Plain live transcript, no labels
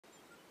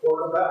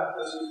welcome back.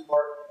 This is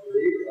part 3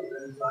 of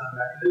enzyme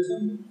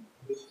mechanism.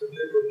 In this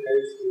particular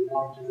case, we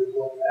want to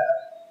look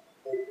at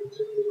a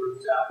particular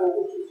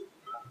example, which is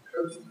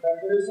chymotrypsin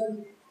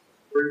mechanism.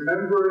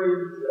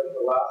 Remembering that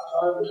the last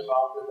time we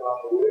talked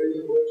about the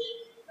ways in which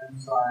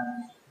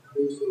enzymes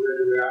increase the rate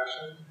of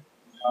reaction,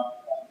 we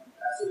talked about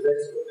acid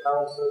base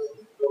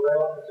catalysis,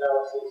 covalent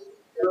catalysis,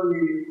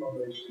 intermediate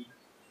formation,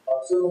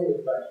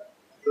 proximity effect,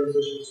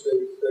 transition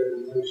state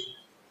stabilization.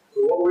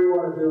 So what we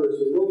want to do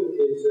is to look at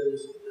these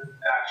things in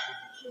action.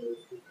 So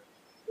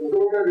what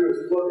we're going to do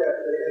is look at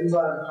the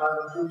enzyme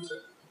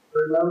chymotrypsin.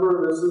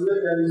 Remember, this is the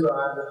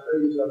enzyme that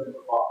feeds on the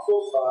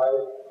carboxyl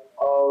side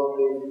of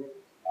the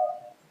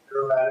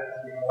aromatic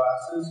amino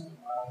acids,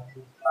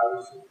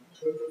 tyrosine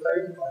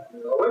tryptophan,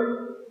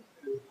 primarily,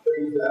 to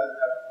feed that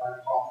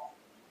glycogen.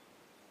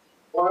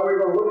 Why are we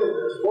going to look at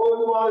this? Well,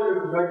 there's a lot of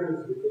different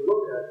mechanisms we can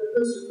look at, but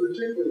this is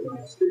particularly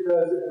nice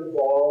because it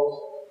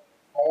involves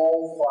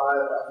all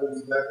 5 of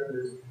these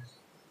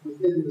mechanisms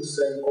within the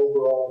same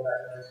overall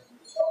mechanism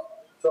itself.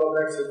 So it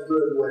makes a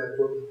good way of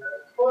looking at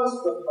it. Plus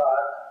the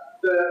fact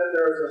that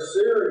there's a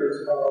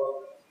series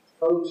of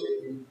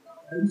protein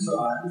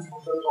enzymes,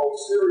 which are called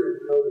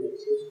serine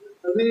proteases,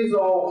 and these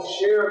all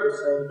share the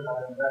same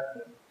kind of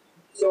mechanism.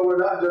 So we're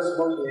not just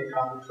looking at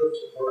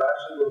chymotrypsin, we're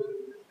actually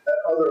looking at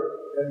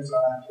other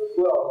enzymes as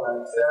well by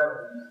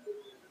examining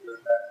this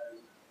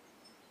mechanism.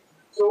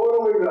 So what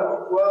do we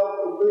know?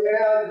 Well, if we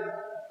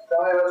add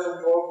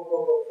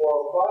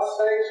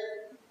diisopropyl-phosphate,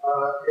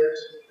 it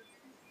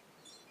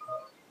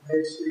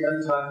makes the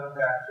enzyme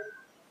inactive.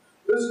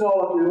 This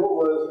molecule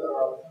was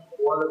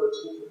one of the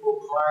typical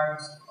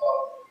kinds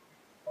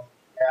of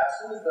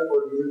gases that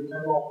were used in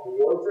chemical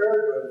warfare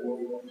during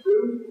World War II.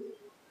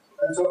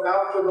 And so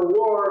after the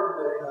war,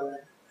 the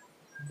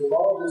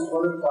entomologists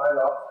wanted to find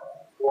out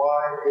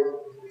why it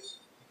was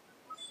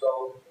so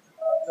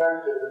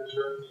effective in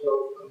terms of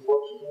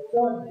unfortunate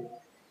quantity.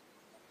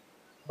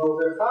 What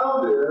they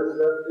found is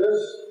that this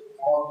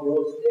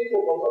molecule is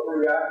capable of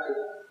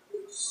reacting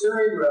with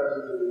serine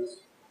residues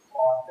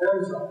on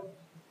enzymes.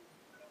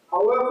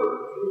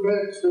 However, if you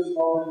mix this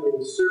molecule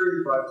with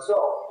serine by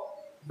itself,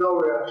 no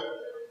reaction.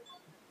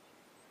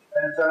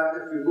 And in fact,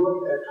 if you look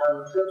at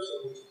chymotrypsin,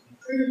 which is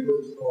treated with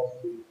this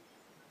molecule,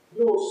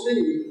 you will see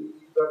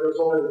that there's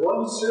only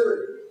one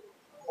serine,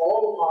 all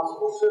the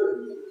possible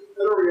serines,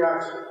 that are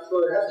reacting. So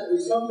there has to be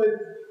something,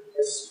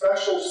 a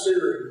special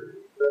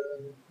serine that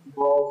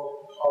involves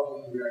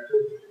causing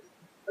reactivity.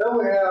 Then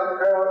we have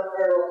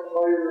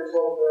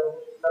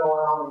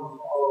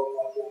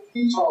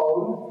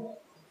ketone,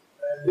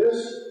 and this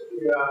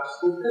reacts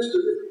with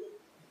histidine.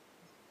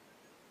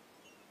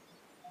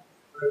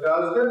 When it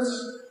does this,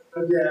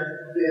 again,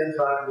 the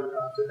enzyme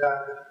becomes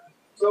inactive.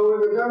 So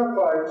we've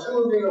identified 2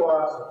 amino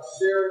acids,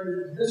 serine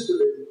and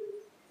histidine,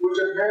 which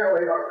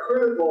apparently are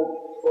critical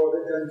for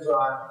the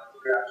enzyme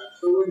reaction.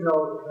 So we know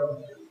the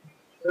chemistry.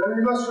 Then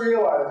you must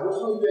realize this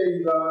was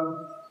being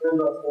done in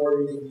the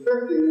 40s and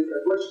 50s,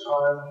 at which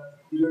time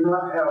you do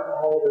not have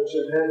all the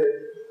genetic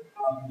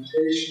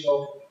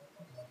mutational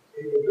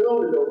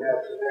capability that we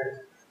have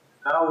today.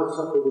 Now we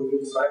simply would do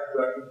site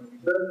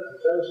correcting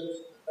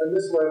mutations, and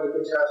this way we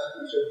can test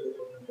each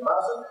individual amino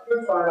acid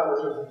and find out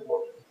which is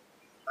important.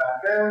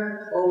 Back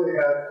then, all we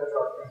had was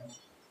our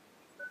chemistry.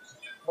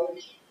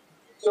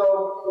 So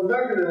the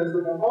mechanism,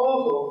 the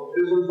proposal,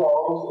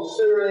 involves the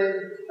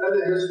serine and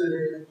the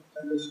histidine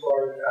and the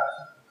aspartic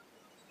acid.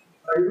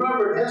 Now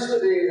remember,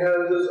 histidine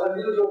has this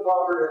unusual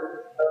property of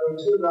having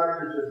 2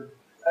 nitrogens,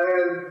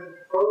 and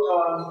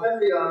protons can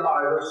be on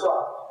either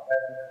side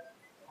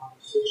of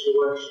the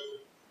situation.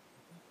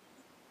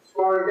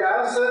 Aspartic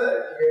acid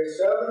at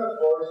pH7, of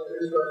course,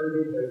 is going to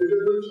be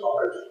negatively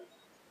charged.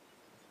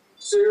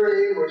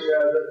 Serine, which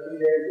has a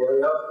pH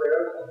way up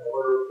there, on the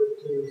order of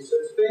 15 to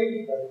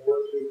 16, that's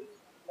what you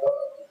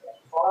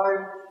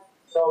find.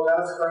 So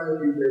that's going to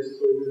be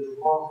basically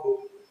responsible.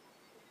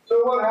 So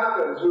what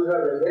happens? We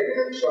have a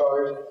negative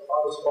charge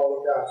on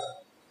aspartic acid.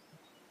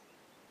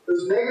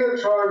 This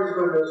negative charge is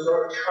going to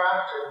start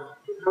attracting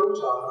the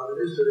proton on the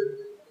histidine.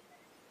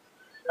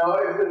 Now,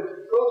 if the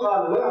proton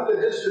left the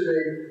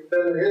histidine,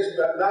 then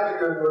that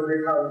nitrogen would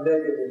become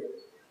negative.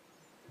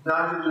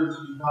 Nitrogens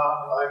do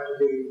not like to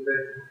be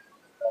negative.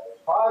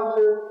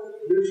 Positive,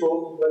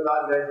 neutral, but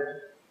not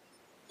negative.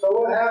 So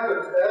what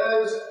happens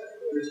as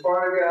the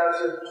aspartic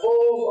acid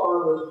pulls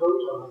on this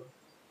proton,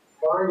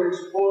 trying to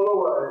explode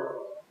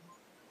away,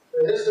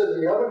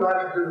 the other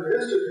nitrogen, the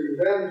histidine,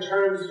 then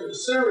turns to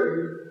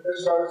serine and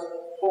starts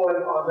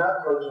pulling on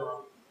that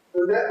proton.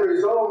 The net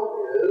result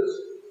is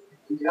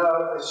you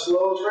have a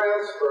slow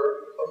transfer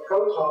of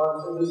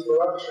protons in this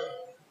direction.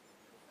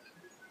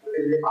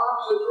 In the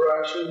opposite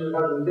direction, you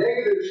have a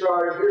negative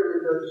charge here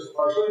because it's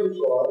partially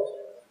neutralized.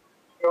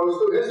 Goes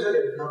to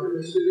histidine. Now, the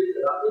histidine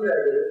cannot be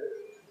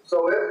negative,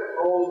 so it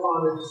pulls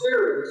on the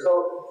serine. So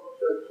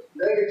the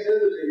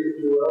negativity, if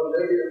you will,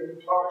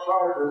 negative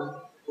charges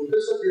will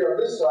disappear on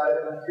this side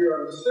and appear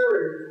on the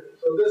serine.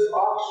 So this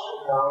oxygen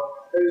now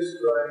is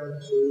going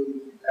to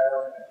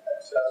have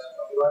excess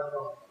of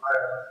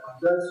ion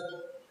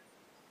density.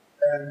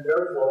 and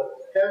therefore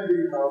can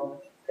become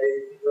a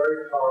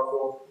very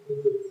powerful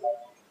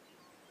nucleotide.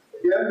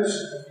 Again, this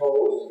is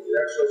composed. The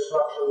X-ray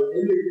structure would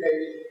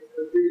indicate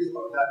that these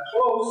are not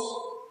close,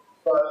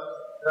 but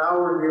now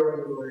we're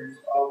dealing with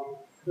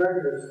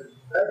mechanisms.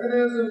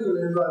 Mechanisms and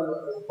enzyme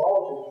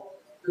methodology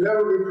can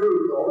never be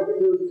proved. All we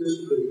can do is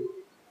disprove.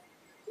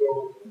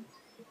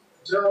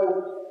 So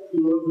until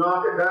you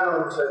knock it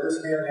down and say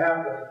this can't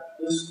happen,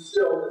 this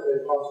still is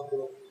a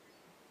possibility.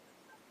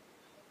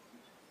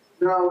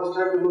 Now let's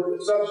take a look at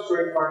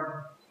substrate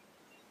finding.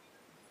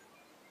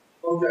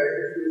 Okay,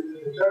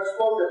 in the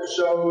textbook it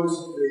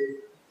shows the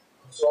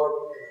sort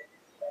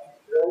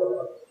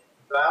of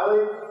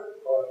valley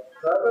or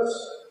crevice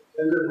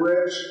into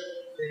which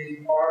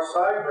the R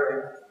side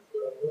ring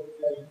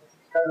can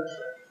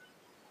penetrate.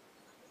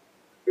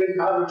 In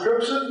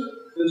chymotrypsin,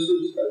 this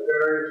is a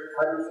very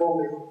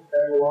hydrophobic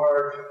and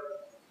large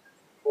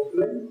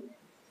opening.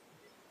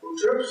 For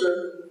trypsin,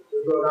 we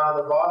go down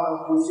the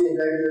bottom, we see a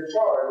negative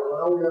charge.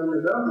 Well, we have to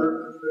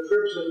remember that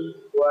trypsin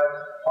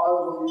lacks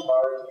positively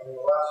charged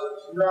amino acids.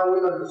 So now we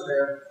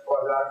understand why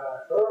that can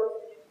occur.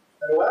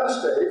 And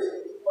elastase,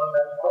 on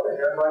that other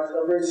hand, lacks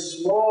a very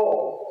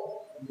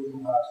small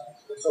amino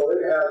acids. And so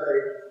it has a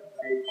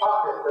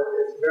pocket that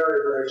is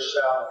very, very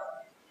shallow.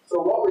 So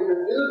what we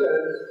can do then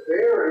is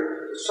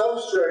vary the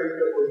substrate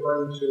that we're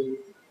going to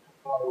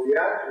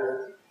react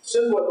with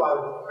simply by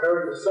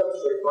varying the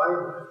substrate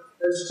binding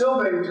and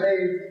still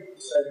maintain the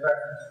same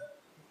mechanism.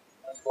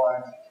 That's why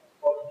it's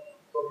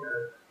okay.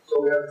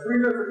 So we have three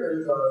different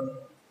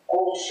enzymes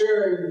all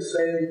sharing the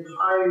same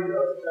kind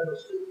of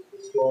chemistry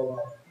that's going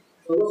on.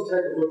 So let's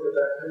take a look at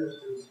that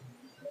chemistry.